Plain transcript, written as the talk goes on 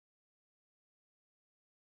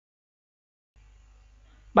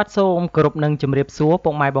บัดសូមគោរពនឹងជម្រាបសួរពុ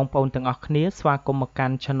កម៉ែបងប្អូនទាំងអស់គ្នាស្វាគមន៍មកកា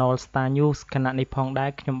ន់ Channel StarNews គណៈនេះផងដែរ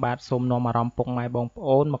ខ្ញុំបាទសូមនាំអារម្មណ៍ពុកម៉ែបងប្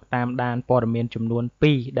អូនមកតាមដានព័ត៌មានចំនួន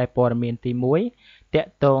2ដែលព័ត៌មានទី1តា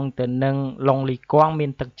ក់ទងទៅនឹងឡុងលីគង់មា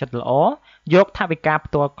នទឹកចិត្តល្អយកថវិកា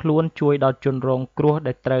ផ្ទាល់ខ្លួនជួយដល់ជនរងគ្រោះ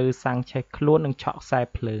ដែលត្រូវសាំងឆេះខ្លួននិងឆក់ខ្សែ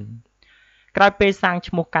ភ្លើងក្រោយពេលសាង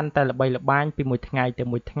ឈ្មោះកាន់តែល្បីល្បាញពីមួយថ្ងៃទៅ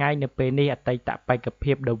មួយថ្ងៃនៅពេលនេះអតីតបេក្ខ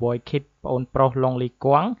ភាព The Voice Kid ប្អូនប្រុសឡុងលីគ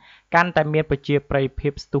ង់កាន់តែមានប្រជាប្រិយភា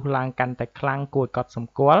ពស្ទុះឡើងកាន់តែខ្លាំងគួរឲ្យកត់ស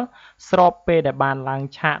ម្គាល់ស្របពេលដែលបានឡើង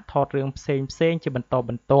ឆាកថតរឿងផ្សេងជាបន្តប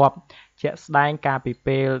ន្ទាប់ជាក់ស្ដែងការពី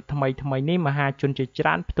ពេលថ្មីនេះមហាជនជាច្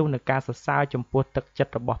រើនផ្ទុះនឹងការសរសើរចំពោះទឹកចិត្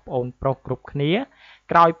តរបស់ប្អូនប្រុសគ្រប់គ្នា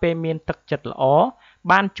ក្រោយពេលមានទឹកចិត្តល្អ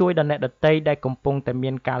បានជួយដល់អ្នកដទៃដែលកំពុងតែ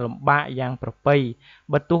មានការលំបាកយ៉ាងប្រពៃ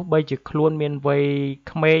បើទោះបីជាខ្លួនមានវ័យ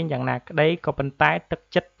ក្មេងយ៉ាងណាក្តីក៏ប៉ុន្តែទឹក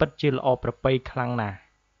ចិត្តពិតជាល្អប្រពៃខ្លាំងណាស់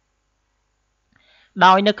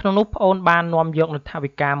ដោយនៅក្នុងនោះប្អូនបាននាំយកនូវថ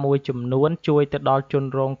វិកាមួយចំនួនជួយទៅដល់ជន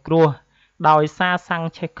រងគ្រោះដោយសារសាំង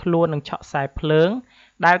ឆេះខ្លួននិងឆក់ខ្សែភ្លើង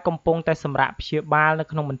ដែលកំពុងតែសម្រាកព្យាបាលនៅ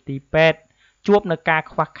ក្នុងមន្ទីរពេទ្យជួបនឹងការ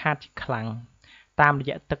ខ្វះខាតជាខ្លាំងតាមរ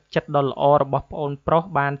យៈទឹកចិត្តដ៏ល្អរបស់ប្អូនប្រុស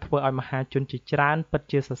បានធ្វើឲ្យមហាជនជាច្រើនពិត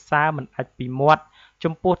ជាសរសើរមិនអាចពីមាត់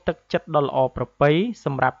ចំពោះទឹកចិត្តដ៏ល្អប្រពៃស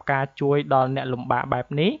ម្រាប់ការជួយដល់អ្នកលំបាកបែប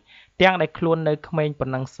នេះទាំងដែលខ្លួននៅក្មេងប៉ុ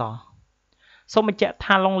ណ្ណឹងសោះសូមបញ្ជាក់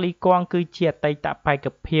ថាឡុងលីគង់គឺជាអតីតបេក្ខ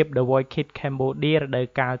ភាព The Voice Kid Cambodia រដូវ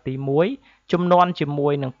កាលទី1ជំនាន់ជាមួ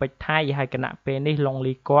យនឹងពេជ្រថៃហើយគណៈពេលនេះឡុង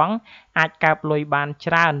លីគង់អាចកើបលុយបាន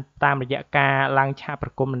ច្រើនតាមរយៈការឡើងឆាកប្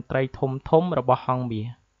រគំតន្ត្រីធំរបស់ហង្សមាស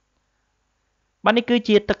បាទនេះគឺ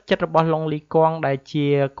ជាទឹកចិត្តរបស់ឡុងលីគង់ដែលជា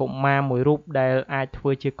កុមារមួយរូបដែលអាចធ្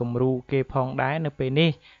វើជាគំរូគេផងដែរនៅពេលនេះ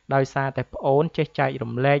ដោយសារតែប្អូនចេះចែក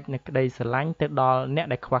រំលែកនូវក្តីស្រឡាញ់ទៅដល់អ្នក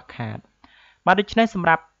ដែលខ្វះខាតបាទដូច្នេះសម្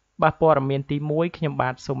រាប់ព័ត៌មានទី1ខ្ញុំបា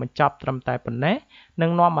ទសូមបញ្ចប់ត្រឹមតែប៉ុណ្ណេះនិ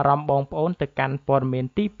ងនាំអារម្មណ៍បងប្អូនទៅកាន់ព័ត៌មាន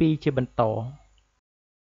ទី2ជាបន្ត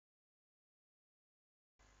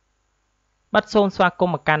បាទសូមស្វាគម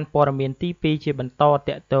ន៍មកកាន់ព័ត៌មានទី2ជាបន្ត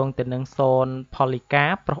តាក់ទងទៅនឹងសូនផលីកា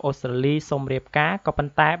ប្រុសអូស្ត្រាលីសូមរៀបការក៏ប៉ុ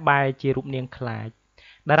ន្តែបែរជារូបនាងខ្លាច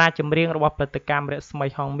តារាចម្រៀងរបស់ផលិតកម្មរស្មី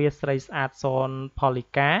ហង្សមាសស្រីស្អាតសូនផលី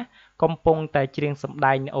កាកំពុងតែច្រៀងសម្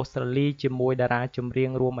ដែងនៅអូស្ត្រាលីជាមួយតារាចម្រៀង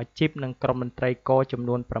រួមអាជីពនិងក្រុមតន្ត្រីករចំ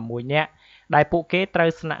នួន6នាក់ដែលពួកគេត្រូវ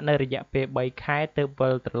ស្នាក់នៅរយៈពេល3ខែទើបវិ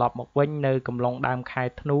លត្រឡប់មកវិញនៅកំឡុងដើមខែ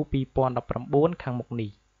ធ្នូ2019ខាងមុខ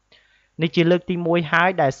នេះជាលើកទី1ហើយ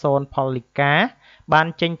ដែលសូនផលីកាបាន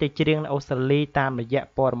ចេញទៅច្រៀងនៅអូស្ត្រាលីតាមរយៈ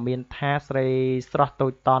ព័ត៌មានថាស្រីស្រស់តូ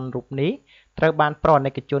ចតន់រូបនេះត្រូវបានប្រ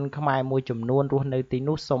ណិកជនខ្មែរមួយចំនួនរស់នៅទី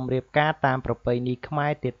នោះសូមរៀបការតាមប្រពៃណីខ្មែ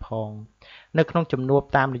រទៀតផងនៅក្នុងជំនួប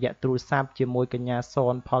តាមរយៈទូរស័ព្ទជាមួយកញ្ញាសូ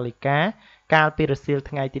នផលីកាកាលពីរសៀល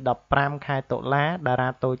ថ្ងៃទី15ខែតុលាតារា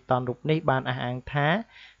តូចតន់រូបនេះបានអះអាងថា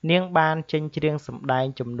នាងបានចេញច្រៀងសម្ដែង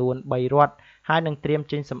ចំនួន3រត់ហើយនឹងត្រៀម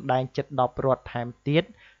ចេញសម្ដែងជិត10រត់ថែមទៀត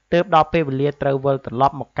ទើបដល់ពេលវេលាត្រូវវិលត្រឡ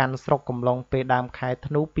ប់មកកាន់ស្រុកកំឡុងពេលដើមខែ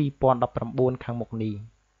ធ្នូ2019ខាងមុខនេះ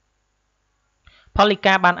ផលី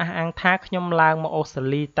កាបានអះអាងថាខ្ញុំឡើងមកអូស្ត្រា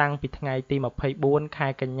លីតាំងពីថ្ងៃទី24ខែ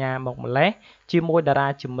កញ្ញាមកម្លេះជាមួយតារា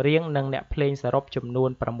ចម្រៀងនិងអ្នកភ្លេងសរុបចំនួន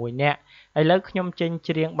6នាក់ឥឡូវខ្ញុំចេញ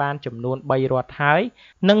ច្រៀងបានចំនួន3រត់ហើយ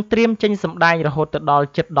និងត្រៀមចេញសម្ដែងរហូតដល់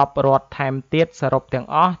ជិត10រត់ថែមទៀតសរុបទាំង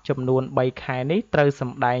អស់ចំនួន3ខែនេះត្រូវស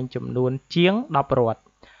ម្ដែងចំនួនជាង10រត់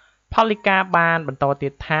ផលីកាបានបន្តទៀ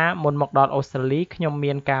តថាមុនមកដល់អូស្ត្រាលីខ្ញុំ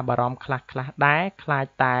មានការបារម្ភខ្លះដែរខ្លាច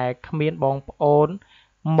តែគ្មានបងប្អូន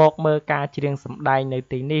មកមើលការច្រៀងសម្ដែងនៅ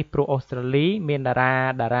ទីនេះព្រោះអូស្ត្រាលីមានតា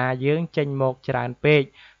រាយើងចេញមកច្រើនពេក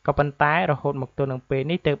ក៏ប៉ុន្តែរហូតមកទល់នឹងពេល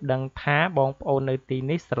នេះទើបដឹងថាបងប្អូននៅទី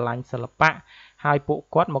នេះស្រឡាញ់សិល្បៈហើយពួក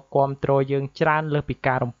គាត់មកគាំទ្រយើងច្រើនលើសពី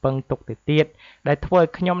ការរំពឹងទុកទៅទៀតដែលធ្វើឲ្យ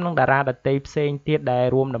ខ្ញុំនិងតារាដទៃផ្សេងទៀតដែល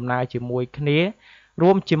រួមដំណើរជាមួយគ្នា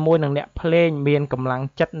រួមជាមួយនឹងអ្នកភ្លេងមានកម្លាំង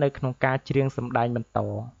ចិត្តនៅក្នុងការច្រៀងសម្ដែងបន្ត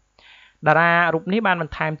តារារូបនេះបានប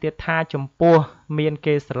ន្ថែមទៀតថាចំពោះមាន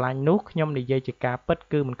គេស្រឡាញ់នោះខ្ញុំនិយាយជាការពិត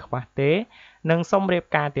គឺមិនខ្វះទេនិងសូមរៀប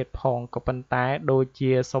ការទៀតផងក៏ប៉ុន្តែដូច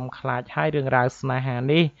ជាសូមខ្លាចហើយរឿងរ៉ាវស្នេហា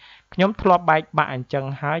នេះខ្ញុំធ្លាប់បែកបាក់អញ្ចឹង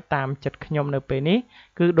ហើយតាមចិត្តខ្ញុំនៅពេលនេះ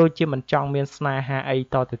គឺដូចជាមិនចង់មានស្នេហាអី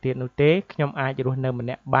តទៅទៀតនោះទេខ្ញុំអាចរស់នៅម្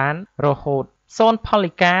នាក់បានរហូតសូនផ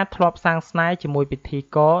លីកាធ្លាប់សាងស្នេហ៍ជាមួយពិធី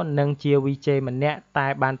ករនិងជា VJ ម្នាក់តែ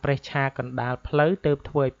បានប្រេះឆាកណ្ដាលផ្លូវទើប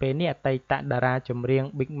ធ្វើឲ្យពេលនេះអតីតតារាចម្រៀង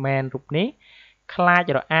Big Man រូបនេះខ្លា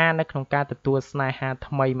ចរអានៅក្នុងការទទួលស្នេហា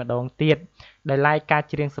ថ្មីម្ដងទៀតដោយឡែកការ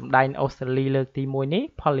ច្រៀងសម្ដែងអូស្ត្រាលីលើកទី1នេះ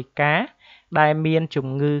ផលីកាដែលមានជំ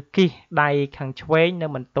ងឺគិះដៃខាងឆ្វេងនៅ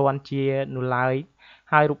មិនទាន់ជានោះឡើយ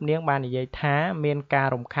ហើយរូបនាងបាននិយាយថាមានការ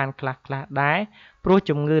រំខានខ្លះៗដែរព្រោះ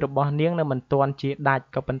ជំងឺរបស់នាងនៅមិនទាន់ជាដាច់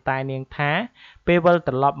ក៏ប៉ុន្តែនាងថាពេលវិល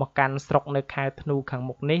ត្រឡប់មកកាន់ស្រុកនៅខែធ្នូខាង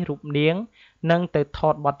មុខនេះរូបនាងនឹងទៅថ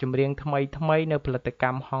តបទចម្រៀងថ្មីៗនៅផលិតក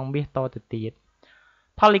ម្មហង្សមាសតទៅទៀត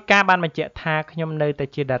ផលិកាបានបញ្ជាក់ថាខ្ញុំនៅតែ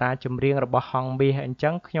ជាតារាចម្រៀងរបស់ហង្សមាសអញ្ចឹ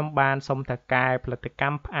ងខ្ញុំបានសុំថៅកែផលិតក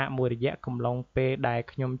ម្មផ្អាកមួយរយៈកំឡុងពេលដែល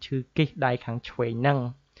ខ្ញុំឈឺគិះដៃខាងឆ្វេងហ្នឹង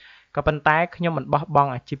ក៏ប៉ុន្តែខ្ញុំមិនបោះបង់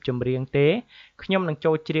អាជីពចម្រៀងទេខ្ញុំនឹង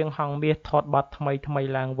ចូលច្រៀងហង្សមាសថតបទថ្មី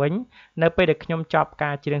ឡើងវិញនៅពេលដែលខ្ញុំចប់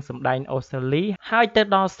ការច្រៀងសម្ដែងអូស្ត្រាលីហើយទៅ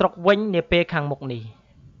ដល់ស្រុកវិញនាពេលខាងមុខនេះ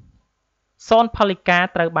សូនផលិកា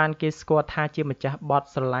ត្រូវបានគេស្គាល់ថាជាម្ចាស់បទ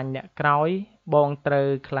ស្រឡាញ់អ្នកក្រោយបងត្រូវ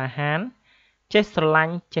ក្លាហានចេះស្រឡា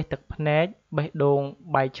ញ់ចេះទឹកភ្នែកបេះដូង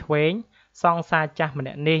បែកឆ្វេងសង្សារចាស់ម្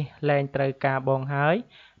នាក់នេះលែងត្រូវការបងហើយ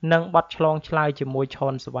និងបទឆ្លងឆ្លើយជាមួយឈុ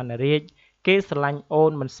នសវណ្ណរាជគេស្រឡាញ់អូ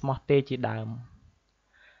នមិនស្មោះទេជាដើម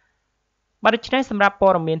បាទដូច្នេះសម្រាប់ព័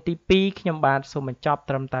ត៌មានទី2ខ្ញុំបាទសូមបញ្ចប់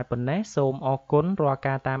ត្រឹមតែប៉ុណ្ណេះសូមអរគុណរាល់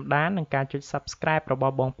ការតាមដាននិងការចុច Subscribe រប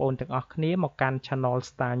ស់បងប្អូនទាំងអស់គ្នាមកកាន់ Channel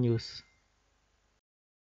StarNews